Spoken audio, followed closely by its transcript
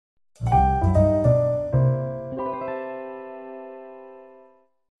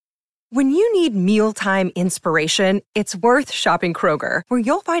When you need mealtime inspiration, it's worth shopping Kroger, where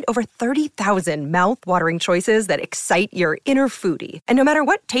you'll find over 30,000 mouth-watering choices that excite your inner foodie. And no matter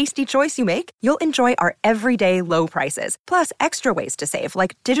what tasty choice you make, you'll enjoy our everyday low prices, plus extra ways to save,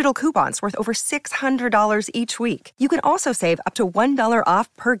 like digital coupons worth over $600 each week. You can also save up to $1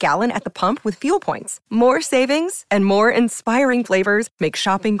 off per gallon at the pump with fuel points. More savings and more inspiring flavors make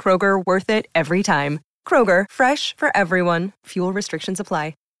shopping Kroger worth it every time. Kroger, fresh for everyone. Fuel restrictions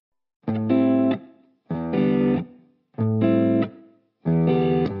apply.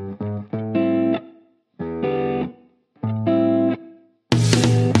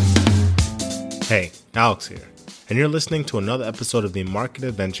 Hey, Alex here, and you're listening to another episode of the Market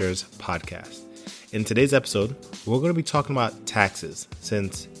Adventures podcast. In today's episode, we're going to be talking about taxes,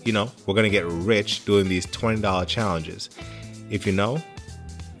 since, we're going to get rich doing these $20 challenges. If you know,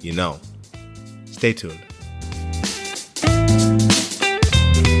 you know. Stay tuned.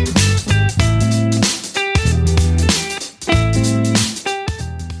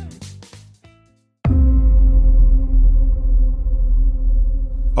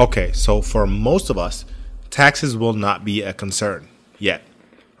 Okay, so for most of us, taxes will not be a concern yet,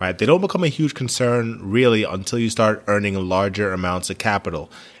 right? They don't become a huge concern really until you start earning larger amounts of capital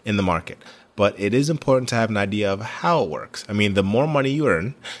in the market. But it is important to have an idea of how it works. I mean, the more money you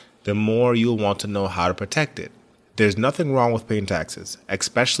earn, the more you'll want to know how to protect it. There's nothing wrong with paying taxes,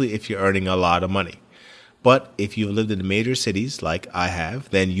 especially if you're earning a lot of money. But if you've lived in major cities like I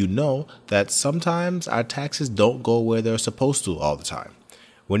have, then you know that sometimes our taxes don't go where they're supposed to all the time.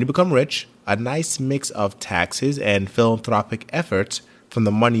 When you become rich, a nice mix of taxes and philanthropic efforts from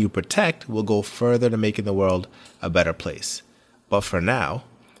the money you protect will go further to making the world a better place. But for now,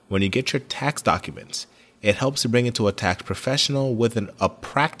 when you get your tax documents, it helps to bring it to a tax professional with a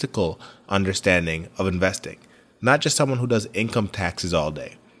practical understanding of investing, not just someone who does income taxes all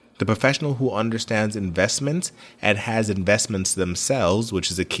day. The professional who understands investments and has investments themselves,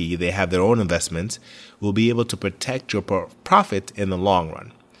 which is a key, they have their own investments, will be able to protect your profit in the long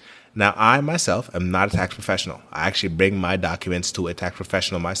run. Now, I myself am not a tax professional. I actually bring my documents to a tax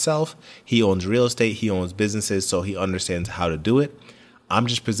professional myself. He owns real estate, he owns businesses, so he understands how to do it. I'm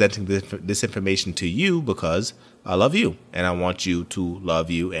just presenting this information to you because I love you and I want you to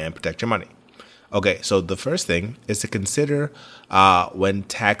love you and protect your money. Okay, so the first thing is to consider when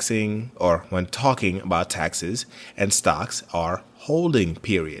taxing or when talking about taxes and stocks are holding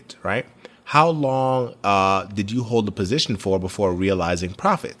periods, right? How long did you hold the position for before realizing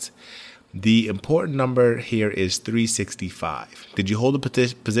profits? The important number here is 365. Did you hold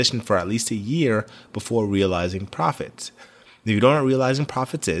the position for at least a year before realizing profits? If you don't know what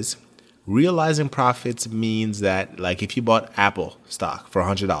realizing profits means that, like, if you bought Apple stock for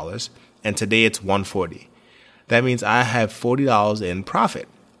 $100 and today it's $140, that means I have $40 in profit,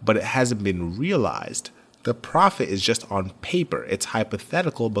 but it hasn't been realized. The profit is just on paper. It's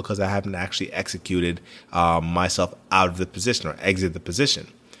hypothetical because I haven't actually executed myself out of the position or exit the position.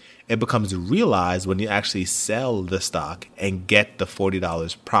 It becomes realized when you actually sell the stock and get the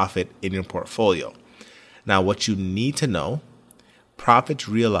 $40 profit in your portfolio. Now, what you need to know, profits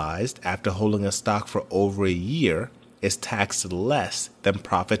realized after holding a stock for over a year is taxed less than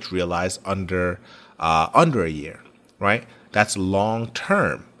profits realized under a year, right? That's long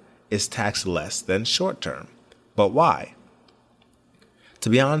term. Is taxed less than short term. But why? To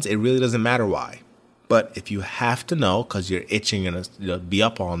be honest, it really doesn't matter why. But if you have to know because you're itching and be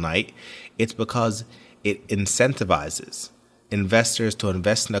up all night, it's because it incentivizes investors to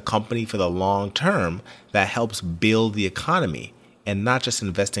invest in a company for the long term that helps build the economy and not just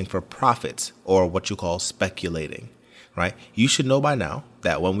investing for profits or what you call speculating, right? You should know by now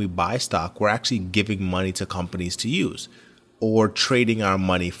that when we buy stock, we're actually giving money to companies to use, or trading our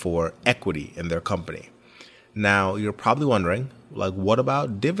money for equity in their company. Now, you're probably wondering, what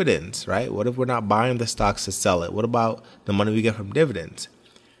about dividends, right? What if we're not buying the stocks to sell it? What about the money we get from dividends?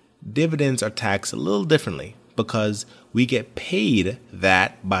 Dividends are taxed a little differently because we get paid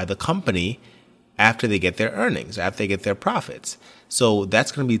that by the company after they get their earnings, after they get their profits. So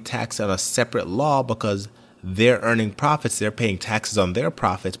that's going to be taxed on a separate law because they're earning profits. They're paying taxes on their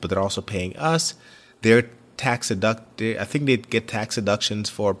profits, but they're also paying us. I think they get tax deductions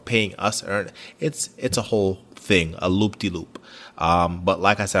for paying us. It's a whole thing, a loop-de-loop. But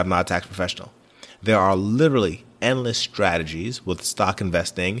like I said, I'm not a tax professional. There are literally endless strategies with stock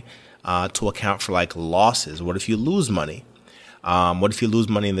investing to account for losses. What if you lose money? What if you lose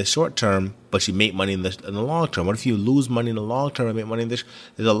money in the short term, but you make money in the long term? What if you lose money in the long term and make money in the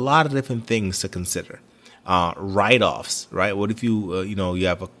There's a lot of different things to consider. write-offs, right? What if you you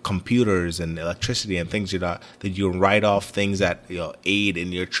have computers and electricity and things that you write off things that aid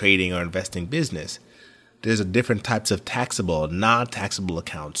in your trading or investing business? There's different types of taxable, non-taxable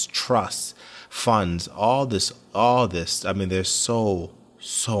accounts, trusts, funds, all this. I mean, there's so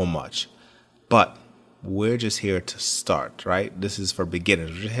much, but we're just here to start, right? This is for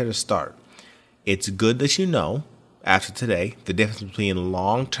beginners. We're just here to start. It's good that you know, after today, the difference between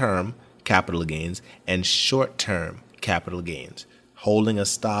long-term capital gains and short-term capital gains, holding a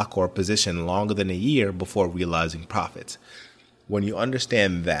stock or position longer than a year before realizing profits. When you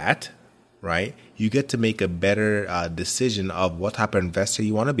understand that, right, you get to make a better decision of what type of investor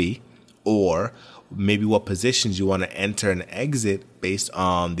you want to be, or maybe what positions you want to enter and exit based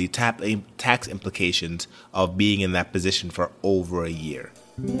on the tax implications of being in that position for over a year.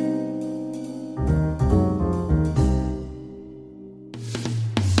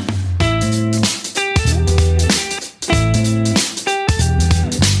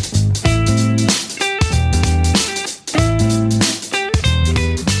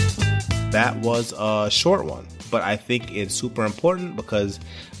 That was a short one, but I think it's super important because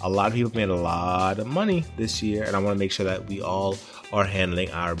a lot of people made a lot of money this year, and I want to make sure that we all are handling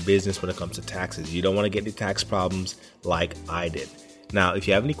our business when it comes to taxes. You don't want to get any tax problems like I did. Now, if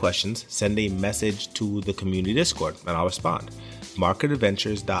you have any questions, send a message to the community Discord and I'll respond.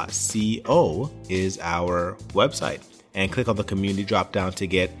 marketadventures.co is our website, and click on the community drop down to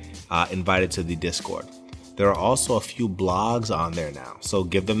get invited to the Discord. There are also a few blogs on there now, so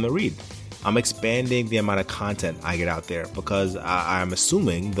give them a read. I'm expanding the amount of content I get out there because I'm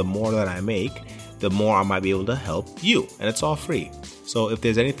assuming the more that I make, the more I might be able to help you, and it's all free. So if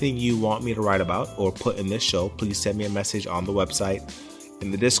there's anything you want me to write about or put in this show, please send me a message on the website,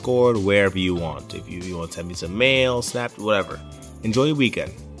 in the Discord, wherever you want. If you want to send me some mail, Snap, whatever. Enjoy your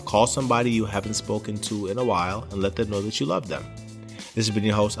weekend. Call somebody you haven't spoken to in a while and let them know that you love them. This has been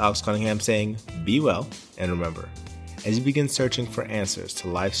your host, Alex Cunningham, saying be well, and remember, as you begin searching for answers to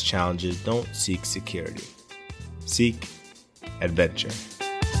life's challenges, don't seek security. Seek adventure.